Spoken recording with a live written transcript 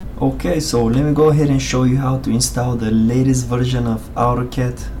Okay, so let me go ahead and show you how to install the latest version of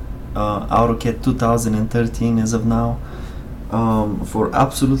AutoCAD, AutoCAD 2013 as of now, for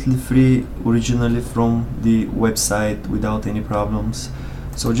absolutely free, originally from the website without any problems.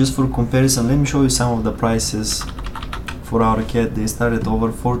 So just for comparison, let me show you some of the prices for AutoCAD. They start at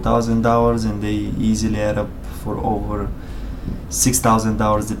over $4,000 and they easily add up for over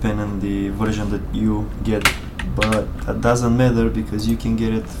 $6,000 depending on the version that you get. But that doesn't matter because you can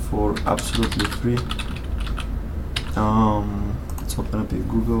get it for absolutely free. Let's open up a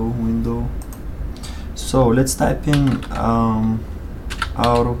Google window. So let's type in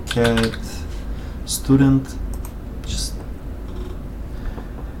AutoCAD student,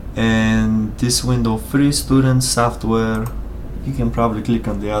 and this window, free student software. You can probably click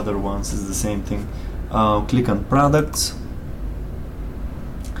on the other ones, it's the same thing. Click on products,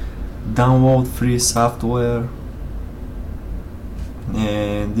 download free software,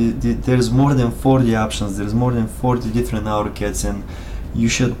 and there's more than 40 options. There's more than 40 different AutoCADs, and you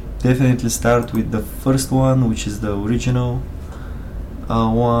should definitely start with the first one, which is the original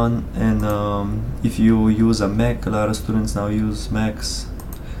one. And if you use a Mac, a lot of students now use Macs,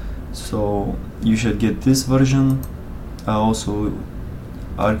 so you should get this version. Also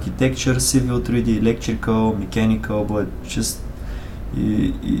architecture, civil, 3D, electrical, mechanical, but just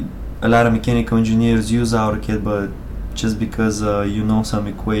a lot of mechanical engineers use AutoCAD, but just because you know some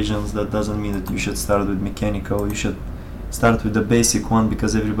equations, that doesn't mean that you should start with mechanical. You should start with the basic one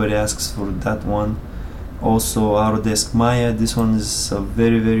because everybody asks for that one. Also Autodesk Maya, this one is a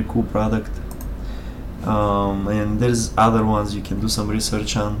very cool product, and there's other ones you can do some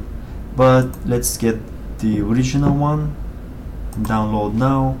research on, but let's get the original one. Download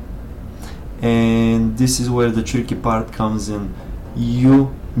now. And this is where the tricky part comes in.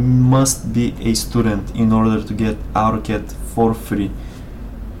 You must be a student in order to get AutoCAD for free.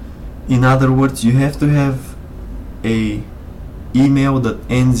 In other words, you have to have a email that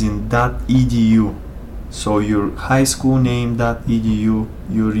ends in .edu. So your high school name .edu,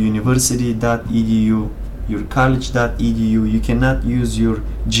 your university .edu, your college .edu. You cannot use your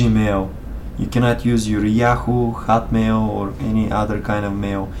Gmail. You cannot use your Yahoo, Hotmail, or any other kind of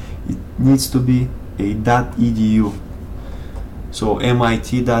mail. It needs to be a .edu. So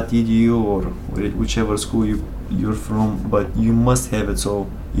MIT.edu or whichever school you're from, but you must have it. So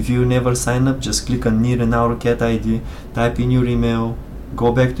if you never sign up, just click on Need an AutoCAD ID, type in your email,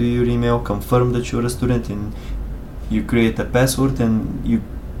 go back to your email, confirm that you're a student, and you create a password, and you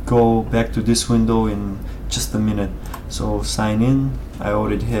go back to this window in just a minute. So sign in. I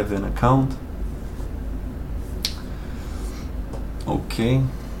already have an account. Okay,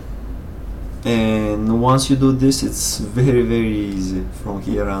 and once you do this, it's very easy from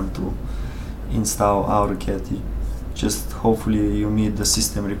here on to install AutoCAD. Just hopefully you meet the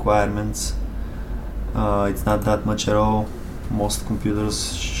system requirements. It's not that much at all. Most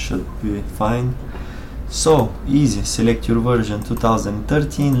computers should be fine. So easy. Select your version,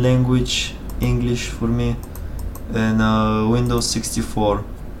 2013, language English for me, and Windows 64.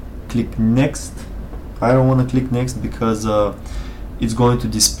 Click next. I don't want to click next because it's going to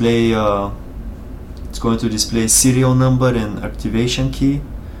display serial number and activation key.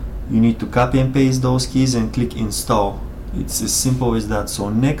 You need to copy and paste those keys and click install. It's as simple as that. So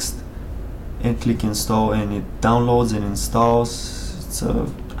next, and click install, and it downloads and installs. It's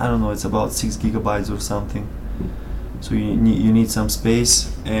I don't know, it's about 6 gigabytes or something, so you need some space.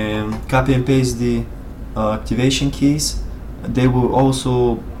 And copy and paste the activation keys. They will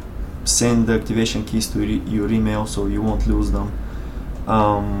also send the activation keys to your email, so you won't lose them.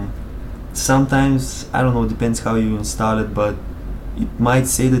 Sometimes, I don't know, depends how you install it, but it might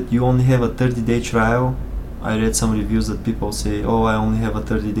say that you only have a 30-day trial. I read some reviews that people say, oh, I only have a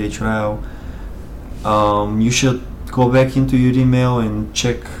 30-day trial. You should go back into your email and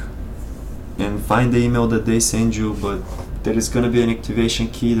check and find the email that they send you, but there is going to be an activation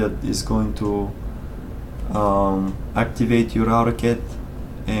key that is going to activate your AutoCAD,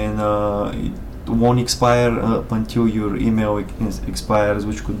 and it won't expire up until your email expires,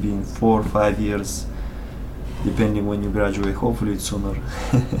 which could be in 4 or 5 years, depending when you graduate. Hopefully it's sooner.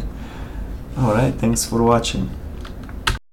 Alright, thanks for watching.